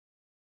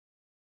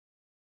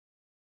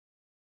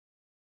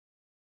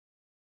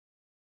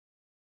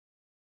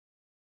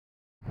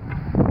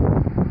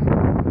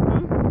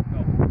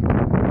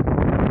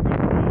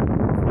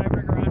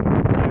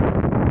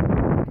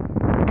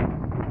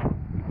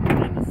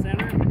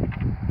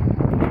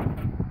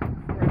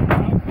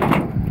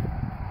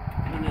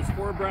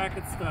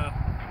brackets to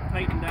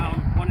tighten down,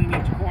 one in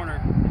each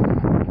corner.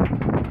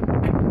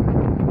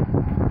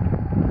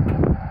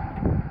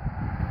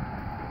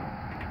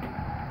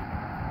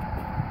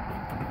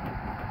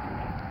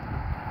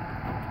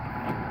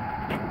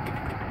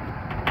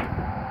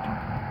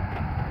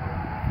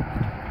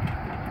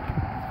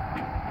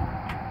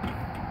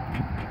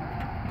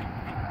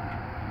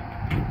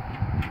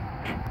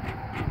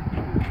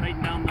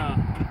 Tighten down the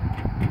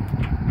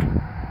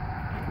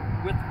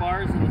width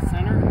bars in the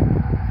center.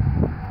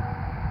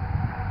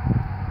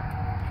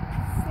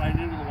 Slide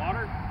it into the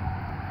water.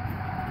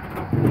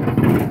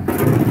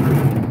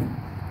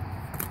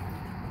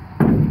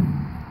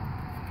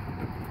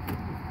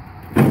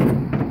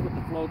 Put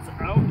the floats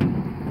out.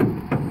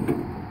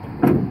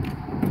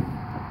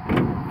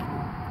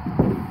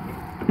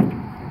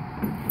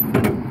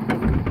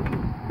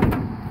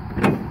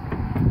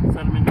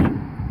 Set them into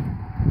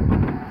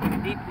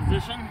deep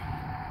position.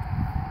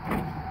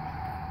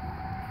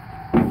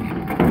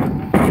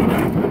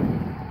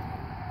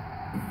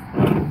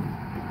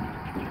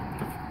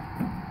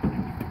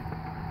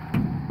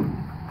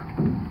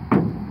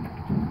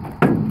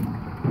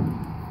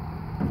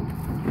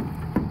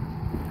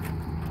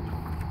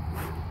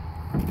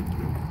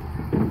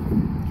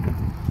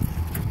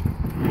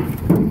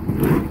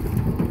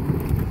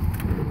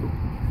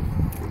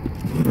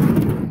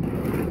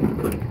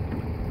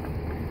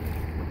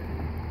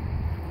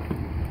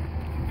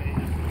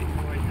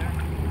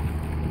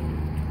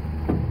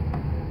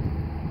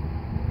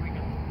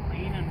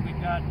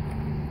 Got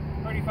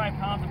 35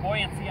 pounds of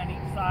buoyancy on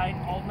each side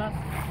holding us.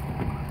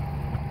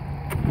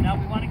 Now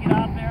we want to get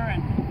out there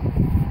and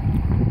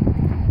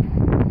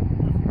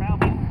just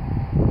travel.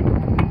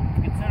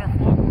 You can center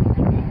float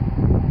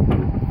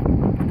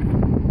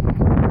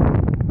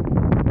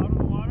out of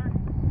the water,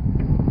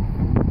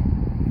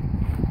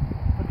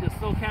 but they'll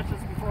still catch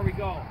us before we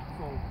go.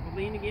 So we'll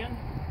lean again.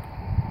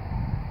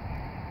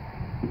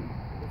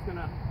 It's going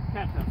to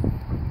catch us.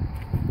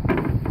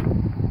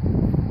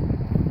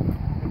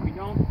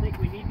 Don't think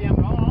we need them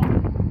at all.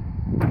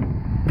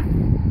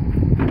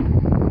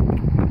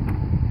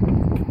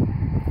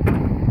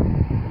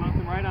 Mount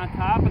them right on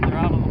top and they're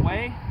out of the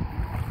way.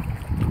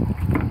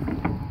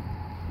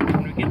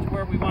 When we get to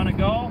where we want to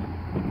go,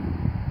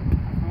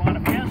 we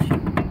want to fish,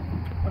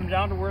 put them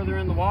down to where they're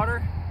in the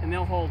water and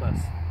they'll hold us.